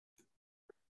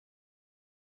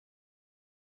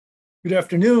Good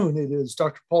afternoon. It is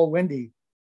Dr. Paul Wendy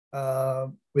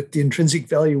with the Intrinsic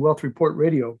Value Wealth Report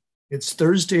Radio. It's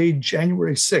Thursday,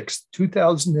 January 6th,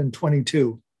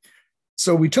 2022.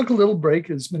 So we took a little break,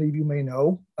 as many of you may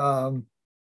know,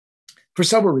 for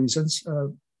several reasons.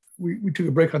 We took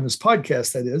a break on this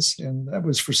podcast, that is, and that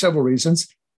was for several reasons.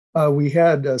 We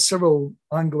had several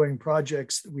ongoing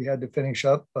projects that we had to finish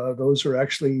up. Those are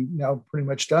actually now pretty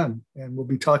much done, and we'll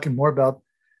be talking more about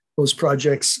those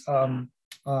projects on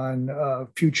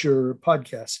future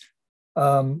podcasts.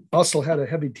 Also had a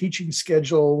heavy teaching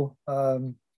schedule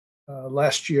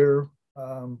last year.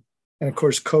 And of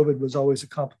course, COVID was always a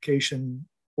complication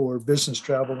for business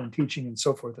travel and teaching and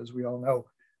so forth, as we all know.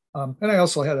 And I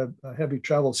also had a heavy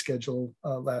travel schedule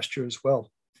last year as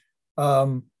well.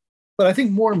 But I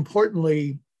think more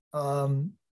importantly,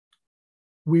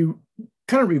 we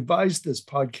kind of revised this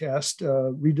podcast,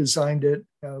 redesigned it,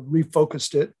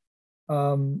 refocused it.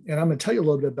 And I'm going to tell you a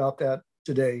little bit about that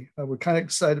today. We're kind of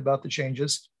excited about the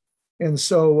changes. And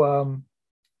so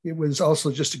it was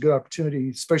also just a good opportunity,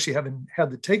 especially having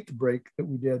had to take the break that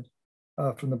we did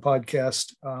from the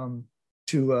podcast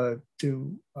to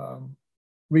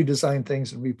redesign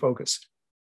things and refocus.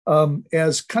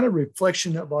 As kind of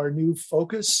reflection of our new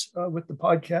focus with the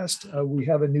podcast, we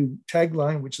have a new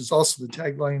tagline, which is also the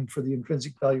tagline for the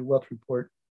Intrinsic Value Wealth Report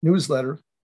newsletter.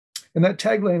 And that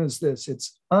tagline is this: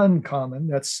 it's uncommon,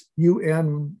 that's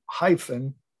UN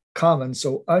hyphen common,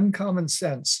 so uncommon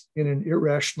sense in an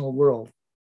irrational world,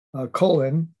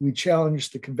 we challenge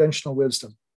the conventional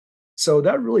wisdom. So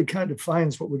that really kind of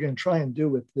defines what we're going to try and do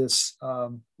with this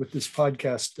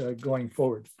podcast going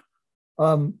forward.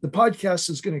 The podcast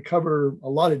is going to cover a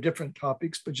lot of different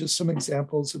topics, but just some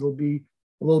examples. It'll be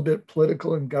a little bit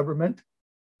political and government.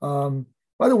 By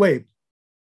the way,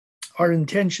 our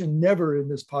intention never in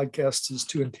this podcast is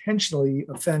to intentionally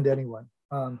offend anyone.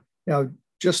 Now,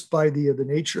 just by the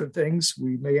nature of things,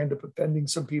 we may end up offending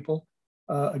some people.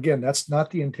 Again, that's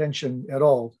not the intention at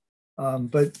all,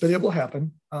 but it will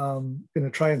happen. I'm going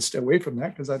to try and stay away from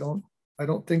that because I don't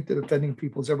think that offending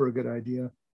people is ever a good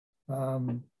idea.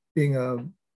 Being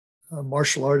a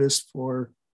martial artist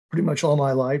for pretty much all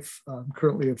my life, I'm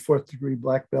currently a 4th degree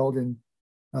black belt in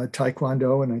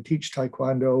Taekwondo, and I teach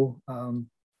Taekwondo.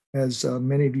 As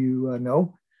many of you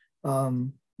know,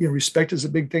 respect is a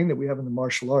big thing that we have in the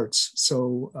martial arts.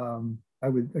 So I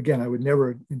would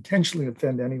never intentionally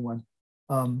offend anyone,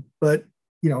 but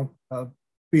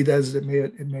be that as it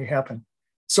may happen.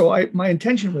 So my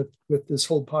intention with this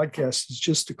whole podcast is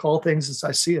just to call things as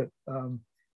I see it,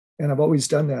 and I've always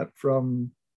done that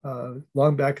from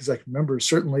long back as I can remember.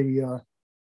 Certainly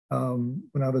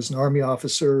when I was an Army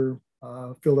officer,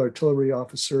 field artillery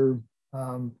officer.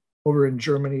 Over in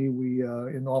Germany, we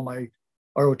in all my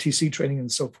ROTC training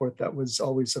and so forth, that was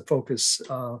always a focus,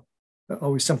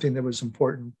 always something that was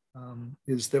important,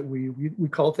 is that we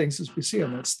call things as we see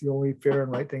them. That's the only fair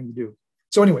and right thing to do.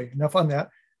 So anyway, enough on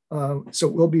that. So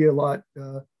it will be a lot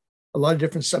of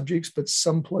different subjects, but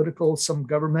some political, some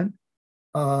government,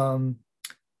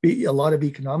 be a lot of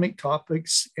economic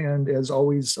topics, and as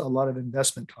always, a lot of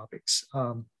investment topics.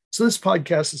 So this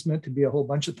podcast is meant to be a whole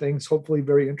bunch of things, hopefully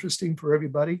very interesting for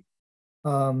everybody.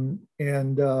 Moving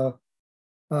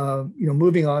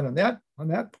on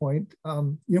that point,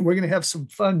 we're going to have some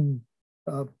fun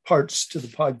parts to the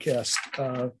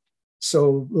podcast.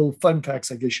 So little fun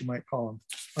facts, I guess you might call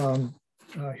them.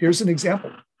 Here's an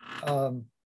example. And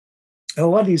a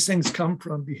lot of these things come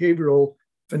from behavioral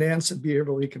finance and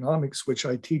behavioral economics, which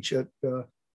I teach at the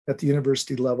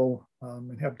university level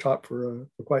and have taught for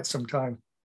quite some time.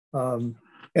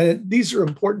 These are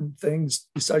important things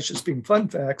besides just being fun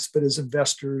facts, but as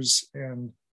investors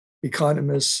and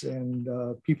economists and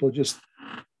people just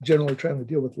generally trying to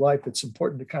deal with life, it's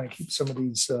important to kind of keep some of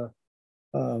these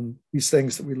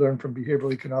things that we learn from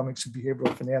behavioral economics and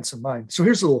behavioral finance in mind. So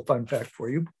here's a little fun fact for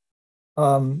you.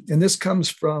 And this comes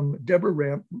from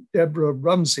Deborah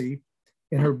Rumsey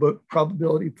in her book,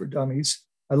 Probability for Dummies.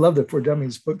 I love the For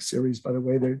Dummies book series, by the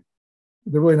way.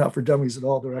 They're really not for dummies at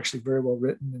all. They're actually very well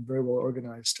written and very well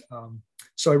organized.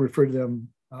 So I refer to them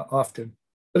often.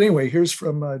 But anyway, here's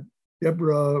from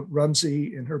Deborah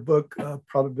Rumsey in her book,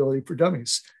 Probability for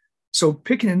Dummies. So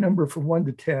picking a number from 1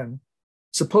 to 10,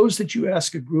 suppose that you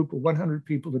ask a group of 100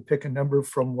 people to pick a number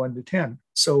from 1 to 10.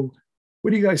 So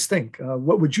what do you guys think?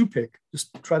 What would you pick?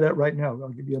 Just try that right now. I'll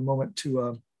give you a moment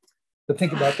to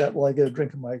think about that while I get a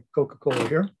drink of my Coca-Cola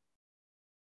here.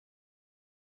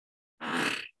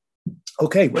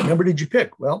 Okay, what number did you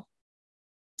pick? Well,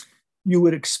 you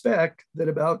would expect that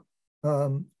about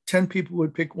 10 people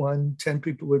would pick 1, 10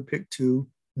 people would pick 2,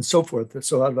 and so forth.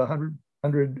 So out of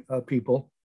 100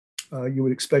 people, you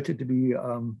would expect it to be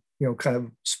kind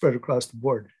of spread across the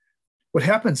board. What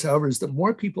happens, however, is that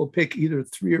more people pick either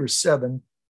 3 or 7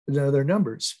 than other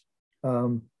numbers.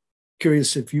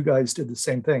 Curious if you guys did the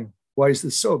same thing. Why is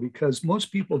this so? Because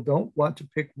most people don't want to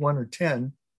pick 1 or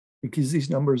 10 because these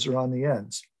numbers are on the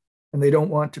ends. And they don't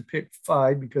want to pick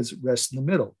 5 because it rests in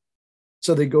the middle.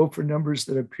 So they go for numbers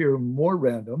that appear more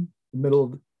random, the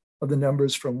middle of the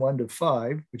numbers from 1 to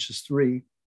 5, which is 3,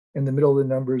 and the middle of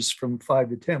the numbers from 5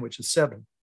 to 10, which is 7.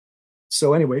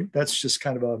 So anyway, that's just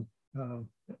kind of an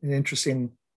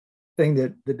interesting thing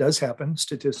that does happen.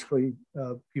 Statistically,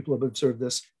 people have observed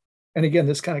this. And again,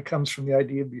 this kind of comes from the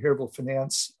idea of behavioral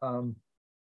finance.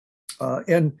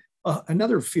 And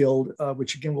another field,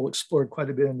 which again, we'll explore quite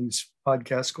a bit in these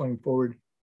podcasts going forward,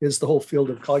 is the whole field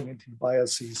of cognitive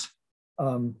biases.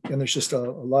 And there's just a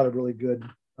lot of really good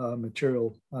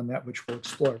material on that, which we'll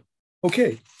explore.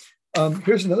 Okay,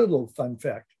 here's another little fun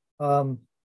fact.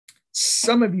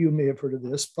 Some of you may have heard of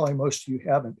this, probably most of you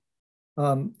haven't.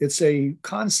 It's a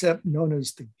concept known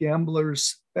as the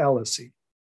gambler's fallacy.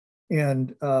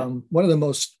 And one of the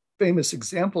most famous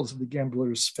examples of the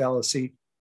gambler's fallacy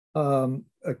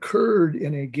occurred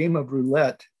in a game of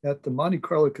roulette at the Monte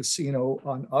Carlo Casino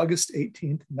on August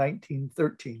 18th,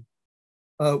 1913,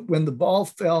 when the ball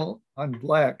fell on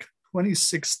black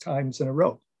 26 times in a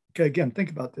row. Okay, again, think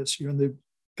about this. You're in the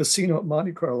casino at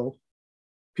Monte Carlo.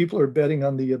 People are betting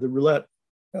on the roulette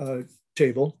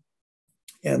table,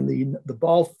 and the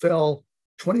ball fell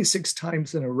 26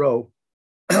 times in a row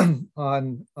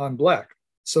on black.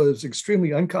 So it's an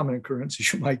extremely uncommon occurrence,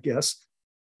 as you might guess.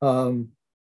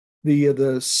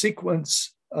 The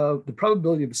sequence of the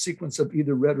probability of a sequence of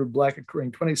either red or black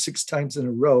occurring 26 times in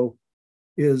a row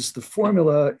is, the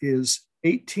formula is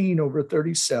 18 over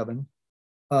 37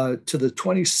 to the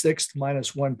 26th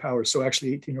minus 1 power. So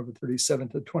actually 18 over 37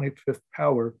 to the 25th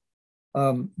power,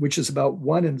 which is about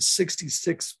 1 in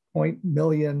 66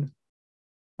 million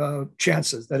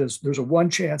chances. That is, there's a 1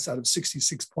 chance out of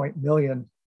 66 million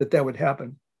that would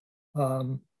happen.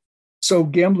 So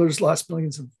gamblers lost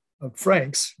millions of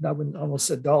francs. Now, I almost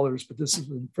said dollars, but this is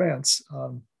in France,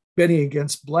 betting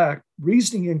against black,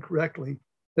 reasoning incorrectly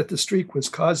that the streak was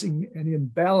causing an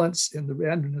imbalance in the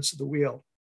randomness of the wheel,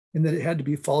 and that it had to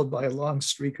be followed by a long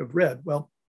streak of red.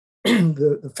 Well,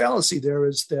 the fallacy there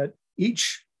is that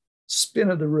each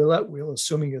spin of the roulette wheel,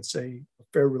 assuming it's a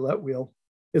fair roulette wheel,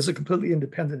 is a completely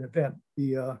independent event.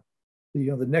 The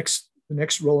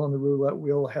next roll on the roulette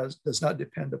wheel does not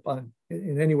depend upon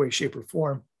in any way, shape, or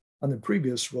form on the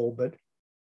previous roll. But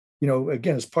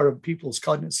again, as part of people's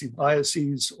cognitive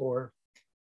biases, or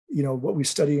what we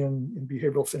study in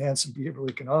behavioral finance and behavioral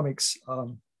economics,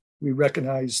 we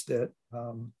recognize that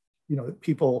that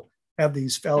people have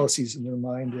these fallacies in their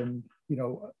mind, and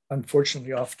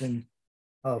unfortunately often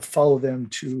follow them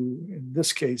to, in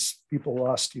this case, people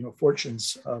lost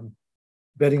fortunes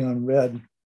betting on red,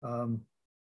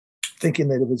 thinking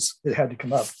that it had to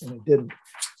come up, and it didn't.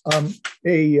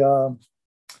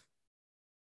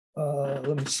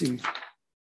 Let me see.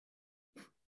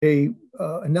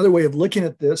 Another way of looking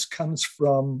at this comes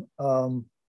from,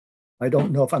 I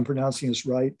don't know if I'm pronouncing his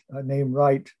name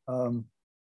right,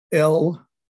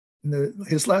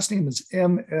 his last name is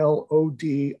Mlodinow.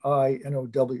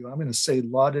 I'm going to say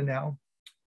Lodinow.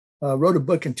 Wrote a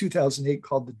book in 2008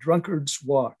 called The Drunkard's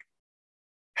Walk: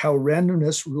 How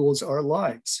Randomness Rules Our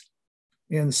Lives.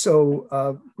 And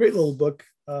so, great little book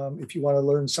if you want to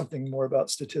learn something more about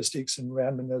statistics and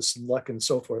randomness and luck and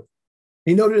so forth.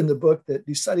 He noted in the book that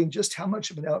deciding just how much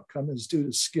of an outcome is due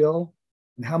to skill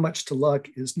and how much to luck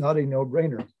is not a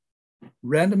no-brainer.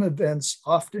 Random events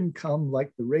often come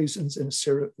like the raisins in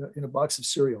a box of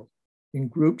cereal, in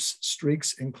groups,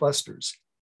 streaks, and clusters.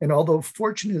 And although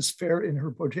fortune is fair in her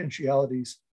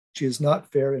potentialities, she is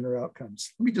not fair in her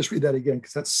outcomes. Let me just read that again,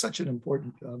 because that's such an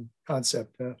important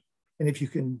concept. And if you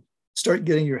can start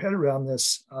getting your head around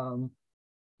this,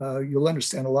 you'll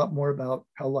understand a lot more about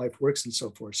how life works and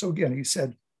so forth. So again, he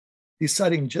said,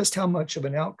 deciding just how much of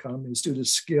an outcome is due to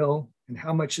skill and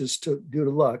how much is due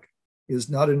to luck is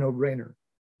not a no-brainer.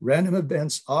 Random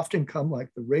events often come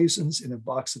like the raisins in a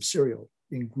box of cereal,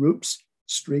 in groups,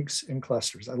 streaks, and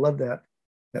clusters. I love that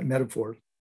metaphor.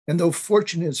 And though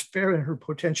fortune is fair in her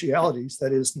potentialities,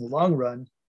 that is, in the long run,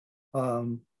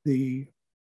 the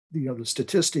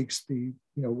statistics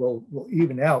will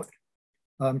even out.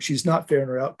 She's not fair in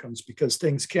her outcomes, because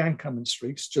things can come in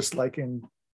streaks, just like in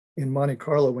Monte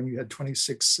Carlo when you had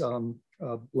 26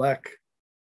 black,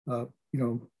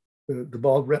 the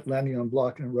ball landing on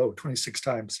block in a row 26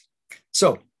 times.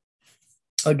 So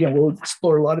again, we'll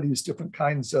explore a lot of these different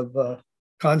kinds of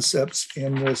concepts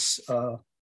in this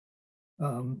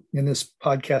in this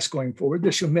podcast going forward.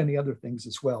 There's many other things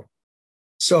as well.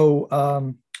 So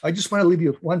I just want to leave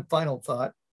you with one final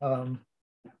thought. And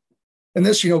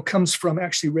this, comes from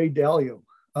actually Ray Dalio.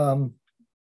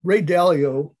 Ray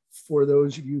Dalio, for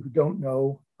those of you who don't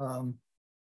know,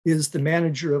 is the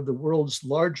manager of the world's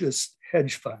largest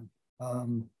hedge fund.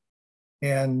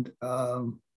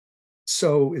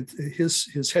 So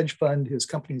his hedge fund, his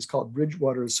company is called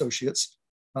Bridgewater Associates,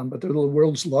 but they're the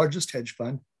world's largest hedge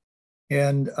fund.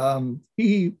 And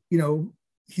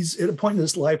he's at a point in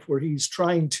his life where he's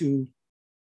trying to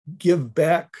give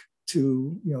back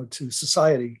to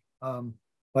society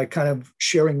by kind of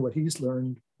sharing what he's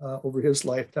learned over his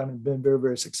lifetime and been very,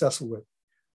 very successful with.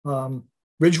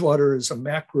 Bridgewater is a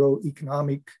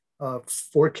macroeconomic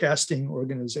forecasting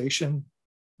organization,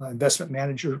 investment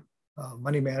manager,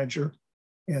 money manager.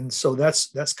 And so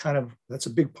that's a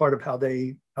big part of how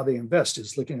they invest,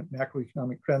 is looking at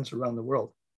macroeconomic trends around the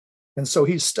world. And so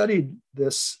he's studied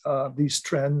these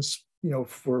trends,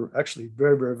 for actually a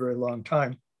very, very, very long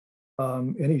time.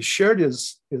 And he shared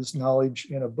his knowledge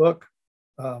in a book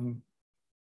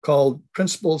called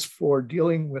Principles for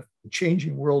Dealing with the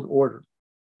Changing World Order.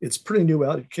 It's pretty new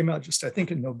out. It came out just, I think,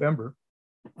 in November.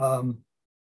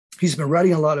 He's been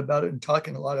writing a lot about it and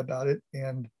talking a lot about it.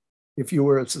 And if you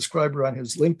were a subscriber on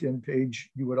his LinkedIn page,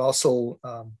 you would also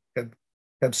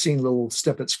have seen little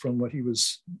snippets from what he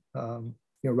was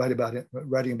writing about it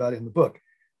in the book.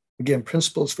 Again,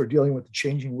 Principles for Dealing with the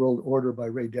Changing World Order by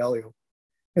Ray Dalio.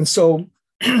 And so,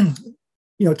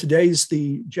 today's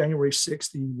the January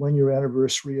 6th, the 1-year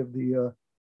anniversary of the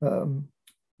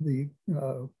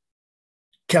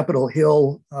Capitol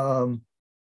Hill, problem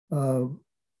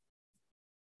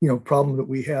that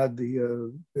we had,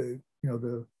 the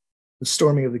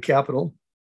storming of the Capitol.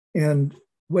 And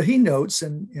what he notes,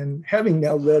 and having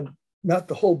now read not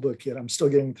the whole book yet, I'm still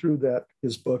getting through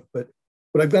his book, but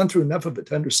I've gone through enough of it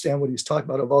to understand what he's talking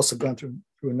about. I've also gone through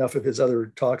enough of his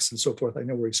other talks and so forth. I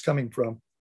know where he's coming from.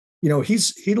 He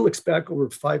looks back over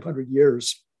 500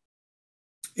 years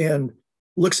and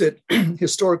looks at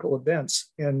historical events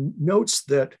and notes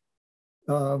that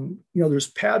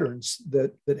there's patterns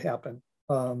that happen.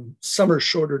 Some are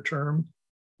shorter term,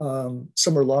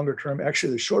 some are longer term.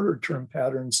 Actually, the shorter term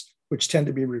patterns, which tend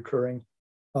to be recurring,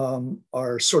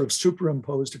 are sort of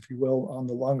superimposed, if you will, on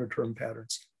the longer term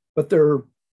patterns. But they're,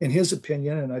 in his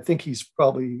opinion, and I think he's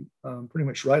probably pretty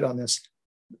much right on this,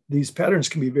 these patterns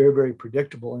can be very, very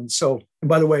predictable. And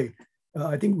by the way,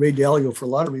 I think Ray Dalio, for a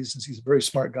lot of reasons, he's a very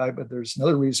smart guy, but there's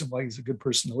another reason why he's a good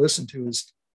person to listen to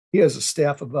is he has a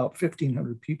staff of about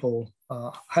 1,500 people,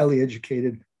 highly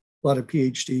educated, a lot of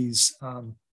PhDs,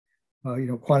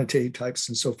 quantitative types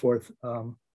and so forth,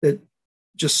 that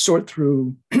just sort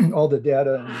through all the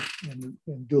data and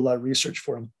do a lot of research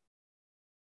for him.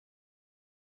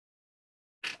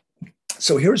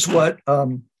 So here's what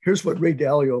Ray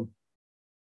Dalio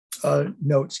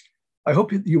notes. I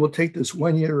hope you will take this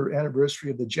 1-year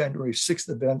anniversary of the January 6th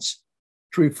events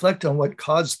to reflect on what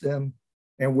caused them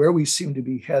and where we seem to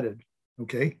be headed.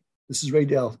 Okay, this is Ray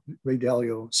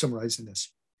Dalio summarizing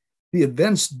this. The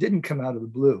events didn't come out of the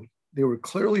blue. They were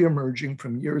clearly emerging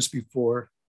from years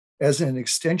before as an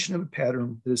extension of a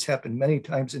pattern that has happened many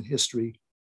times in history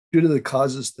due to the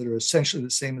causes that are essentially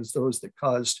the same as those that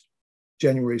caused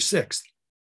January 6th.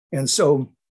 And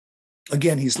so,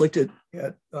 again, he's looked at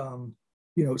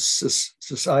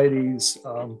societies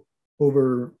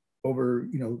over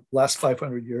last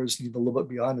 500 years, and a little bit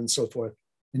beyond, and so forth,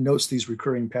 and notes these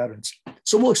recurring patterns.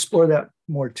 So we'll explore that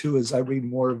more too as I read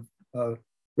more of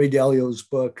Ray Dalio's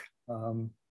book,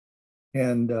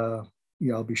 and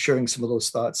I'll be sharing some of those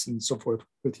thoughts and so forth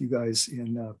with you guys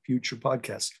in future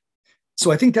podcasts.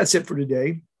 So I think that's it for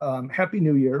today. Happy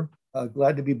New Year!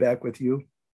 Glad to be back with you.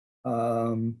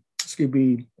 It's going to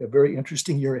be a very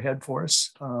interesting year ahead for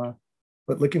us,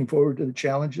 but looking forward to the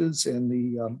challenges and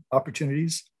the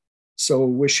opportunities. So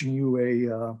wishing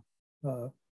you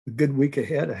a good week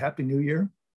ahead, a happy New Year.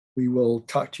 We will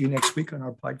talk to you next week on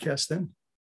our podcast then.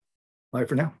 Bye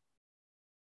for now.